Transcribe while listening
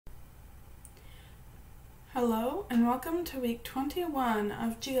Hello and welcome to week 21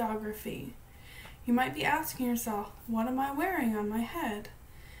 of Geography. You might be asking yourself, what am I wearing on my head?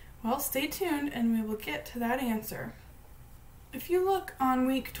 Well, stay tuned and we will get to that answer. If you look on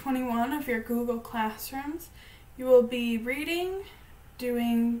week 21 of your Google Classrooms, you will be reading,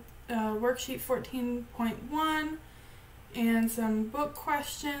 doing worksheet 14.1 and some book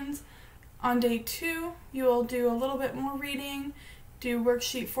questions. On day 2, you will do a little bit more reading, do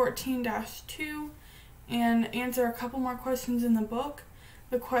worksheet 14-2, and answer a couple more questions in the book.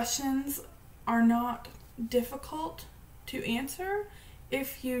 The questions are not difficult to answer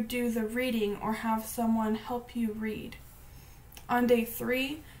if you do the reading or have someone help you read. On day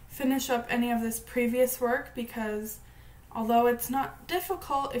 3, finish up any of this previous work because although it's not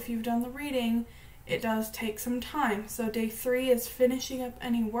difficult if you've done the reading, it does take some time. So day 3 is finishing up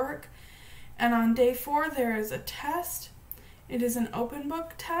any work, and on day 4 there is a test. It is an open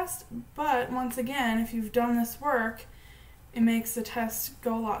book test, but once again, if you've done this work, it makes the test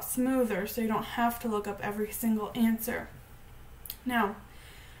go a lot smoother, so you don't have to look up every single answer. Now,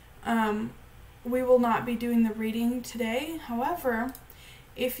 we will not be doing the reading today. However,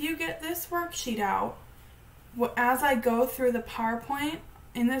 if you get this worksheet out, as I go through the PowerPoint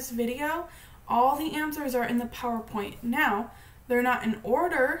in this video, all the answers are in the PowerPoint. Now, they're not in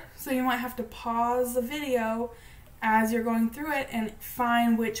order, so you might have to pause the video as you're going through it and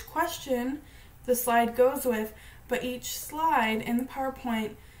find which question the slide goes with, but each slide in the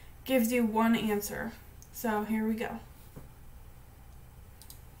PowerPoint gives you one answer. So here we go.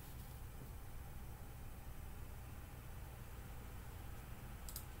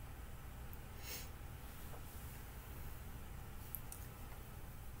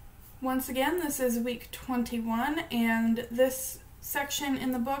 Once again, this is week 21, and this section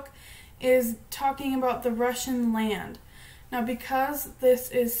in the book is talking about the Russian land. Now, because this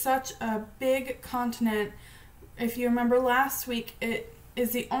is such a big continent, if you remember last week, it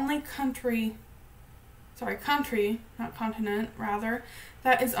is the only country, not continent, rather,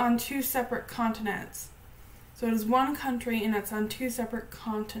 that is on two separate continents. So it is one country and it's on two separate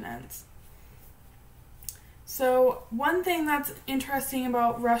continents. So one thing that's interesting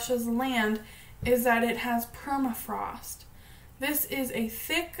about Russia's land is that it has permafrost. This is a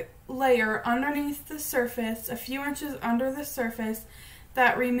thick layer underneath the surface, a few inches under the surface,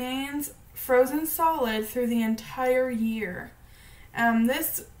 that remains frozen solid through the entire year.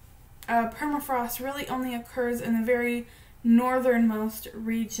 This permafrost really only occurs in the very northernmost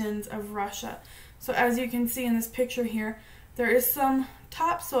regions of Russia. So as you can see in this picture here, there is some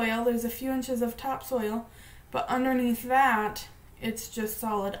topsoil, there's a few inches of topsoil, but underneath that, it's just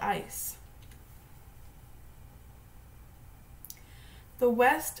solid ice. The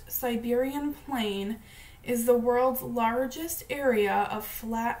West Siberian Plain is the world's largest area of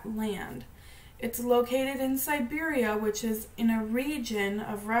flat land. It's located in Siberia, which is in a region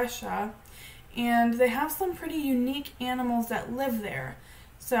of Russia, and they have some pretty unique animals that live there.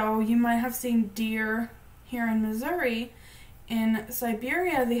 So you might have seen deer here in Missouri. In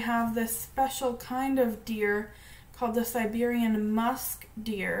Siberia, they have this special kind of deer called the Siberian musk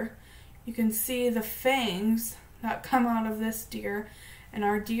deer. You can see the fangs that come out of this deer, and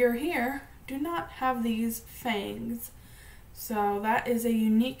our deer here do not have these fangs. So that is a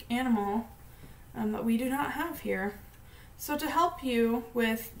unique animal that we do not have here. So to help you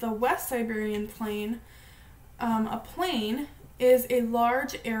with the West Siberian Plain, a plain is a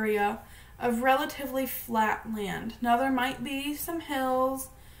large area of relatively flat land. Now there might be some hills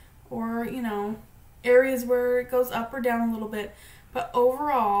or, areas where it goes up or down a little bit, but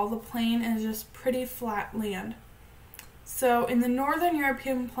overall the plain is just pretty flat land. So in the northern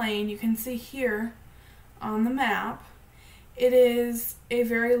European plain, you can see here on the map, it is a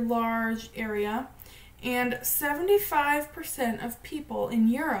very large area, and 75% of people in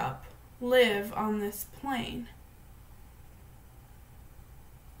Europe live on this plain.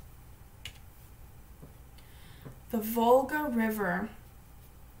 The Volga River.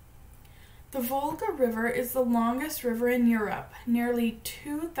 The Volga River is the longest river in Europe, nearly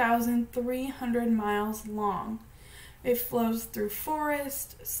 2,300 miles long. It flows through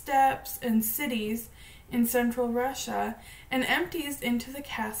forests, steppes, and cities in central Russia and empties into the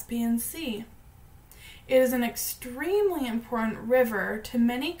Caspian Sea. It is an extremely important river to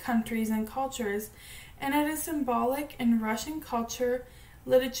many countries and cultures, and it is symbolic in Russian culture,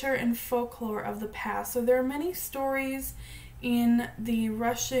 literature, and folklore of the past. So there are many stories in the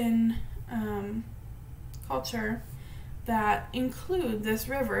Russian culture that include this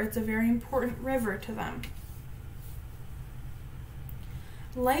river. It's a very important river to them.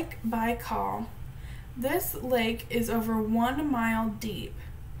 Lake Baikal. This lake is over 1 mile deep.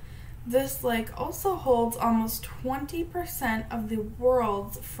 This lake also holds almost 20% of the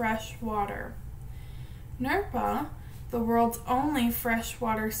world's fresh water. Nerpa, the world's only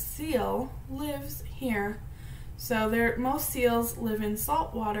freshwater seal, lives here. So most seals live in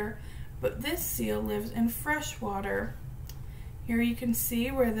salt water, but this seal lives in fresh water. Here you can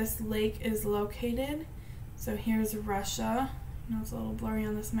see where this lake is located. So here's Russia. I know it's a little blurry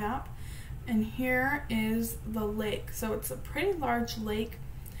on this map. And here is the lake. So it's a pretty large lake.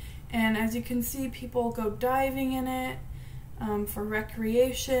 And as you can see, people go diving in it for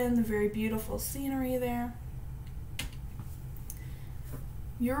recreation, the very beautiful scenery there.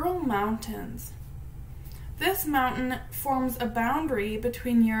 Ural Mountains. This mountain forms a boundary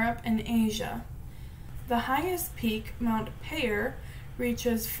between Europe and Asia. The highest peak, Mount Payer,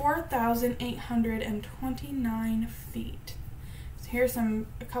 reaches 4,829 feet. So here's a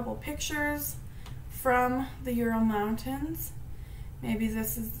couple pictures from the Ural Mountains. Maybe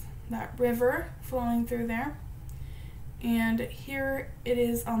this is that river flowing through there. And here it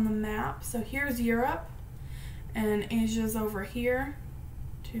is on the map. So here's Europe, and Asia's over here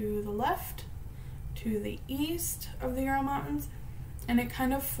to the left, to the east of the Ural Mountains, and it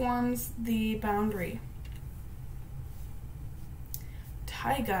kind of forms the boundary.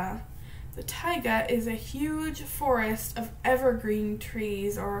 Taiga. The taiga is a huge forest of evergreen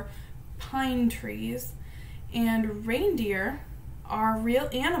trees or pine trees, and reindeer are real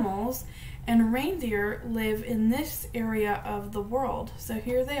animals, and reindeer live in this area of the world. So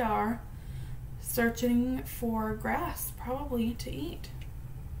here they are searching for grass, probably to eat.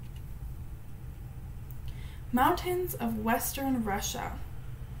 Mountains of Western Russia.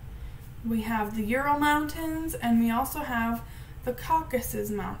 We have the Ural Mountains, and we also have the Caucasus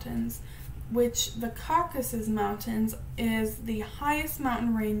Mountains, which the Caucasus Mountains is the highest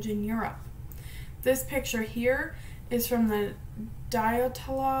mountain range in Europe. This picture here is from the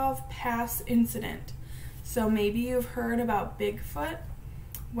Dyatlov Pass incident. So maybe you've heard about Bigfoot.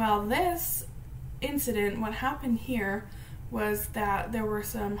 Well, this incident, what happened here was that there were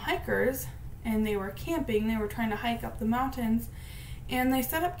some hikers and they were camping. They were trying to hike up the mountains, and they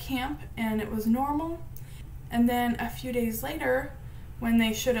set up camp, and it was normal. And then a few days later, when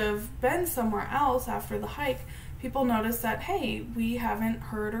they should have been somewhere else after the hike, people noticed that, hey, we haven't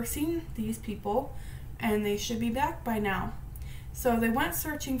heard or seen these people, and they should be back by now. So they went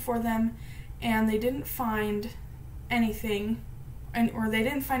searching for them, and they didn't find anything, or they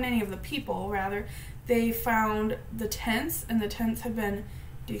didn't find any of the people, rather. They found the tents, and the tents had been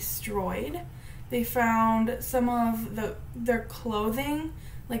destroyed. They found some of their clothing,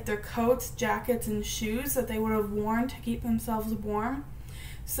 like their coats, jackets, and shoes that they would have worn to keep themselves warm.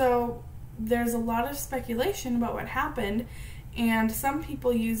 So there's a lot of speculation about what happened, and some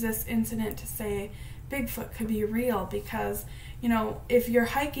people use this incident to say Bigfoot could be real because, you know, if you're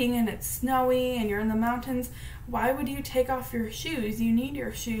hiking and it's snowy and you're in the mountains, why would you take off your shoes? You need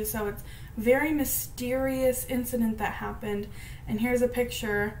your shoes. So it's a very mysterious incident that happened. And here's a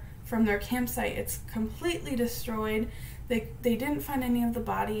picture from their campsite. It's completely destroyed. They didn't find any of the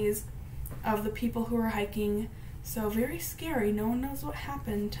bodies of the people who were hiking. So very scary. No one knows what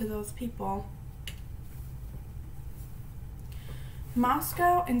happened to those people.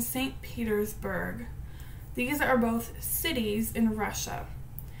 Moscow and St. Petersburg. These are both cities in Russia.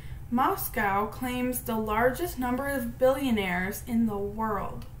 Moscow claims the largest number of billionaires in the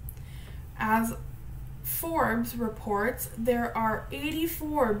world. As Forbes reports, there are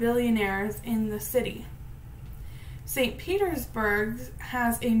 84 billionaires in the city. St. Petersburg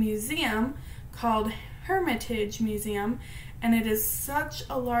has a museum called Hermitage Museum, and it is such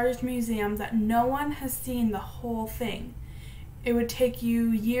a large museum that no one has seen the whole thing. It would take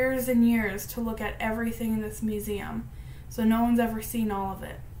you years and years to look at everything in this museum, so no one's ever seen all of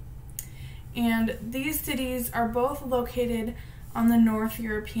it. And these cities are both located on the North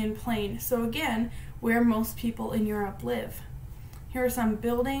European plain, so again, where most people in Europe live. Here are some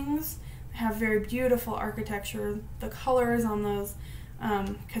buildings that have very beautiful architecture, the colors on those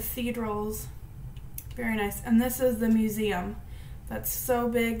cathedrals, very nice. And this is the museum that's so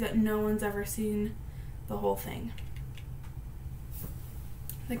big that no one's ever seen the whole thing.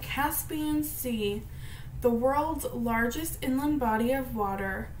 The Caspian Sea, the world's largest inland body of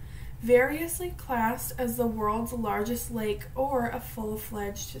water, variously classed as the world's largest lake or a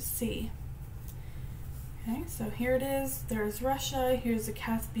full-fledged sea. Okay, so here it is. There's Russia. Here's the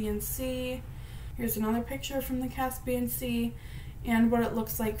Caspian Sea. Here's another picture from the Caspian Sea and what it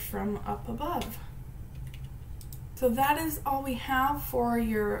looks like from up above. So that is all we have for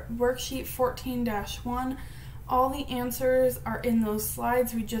your worksheet 14-1. All the answers are in those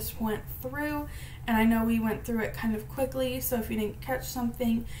slides we just went through, and I know we went through it kind of quickly, so if you didn't catch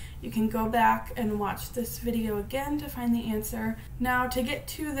something, you can go back and watch this video again to find the answer. Now, to get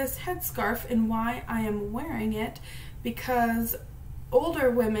to this headscarf and why I am wearing it, because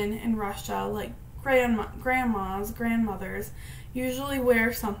older women in Russia, like grandmas, grandmothers, usually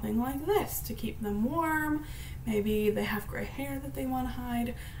wear something like this to keep them warm. Maybe they have gray hair that they want to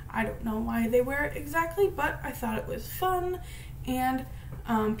hide. I don't know why they wear it exactly, but I thought it was fun. And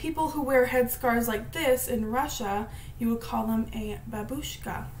people who wear headscarves like this in Russia, you would call them a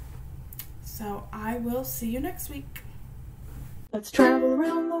babushka. So I will see you next week. Let's travel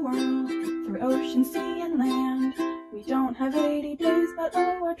around the world, through ocean, sea, and land. We don't have 80 days, but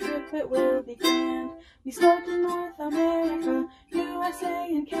oh, our trip, it will be grand. We start in North America, USA,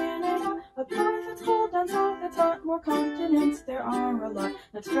 and Canada. Up north it's cold, down south it's hot, more continents, there are a lot.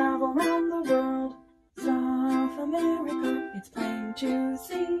 Let's travel around the world. South America, it's plain to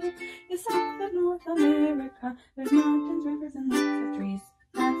see, is south of North America. There's mountains, rivers, and lots of trees.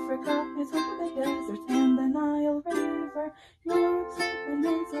 Africa is home to the deserts and the Nile River. Europe's a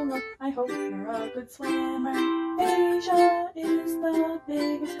peninsula, I hope you're a good swimmer. Asia is the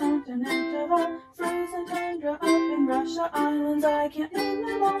biggest continent of all. Frozen tundra up in Russia, islands I can't name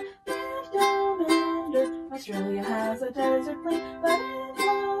them all. And down under, Australia has a desert plain, but in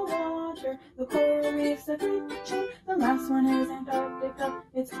the water, the coral reefs are bleaching. The last one is Antarctica,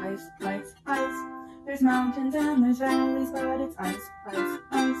 it's ice, ice, ice. There's mountains and there's valleys, but it's ice, ice,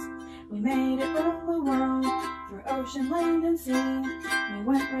 ice. We made it around the world, through ocean, land, and sea. We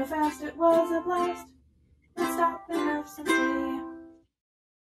went real fast, it was a blast. Let's stop and have some tea.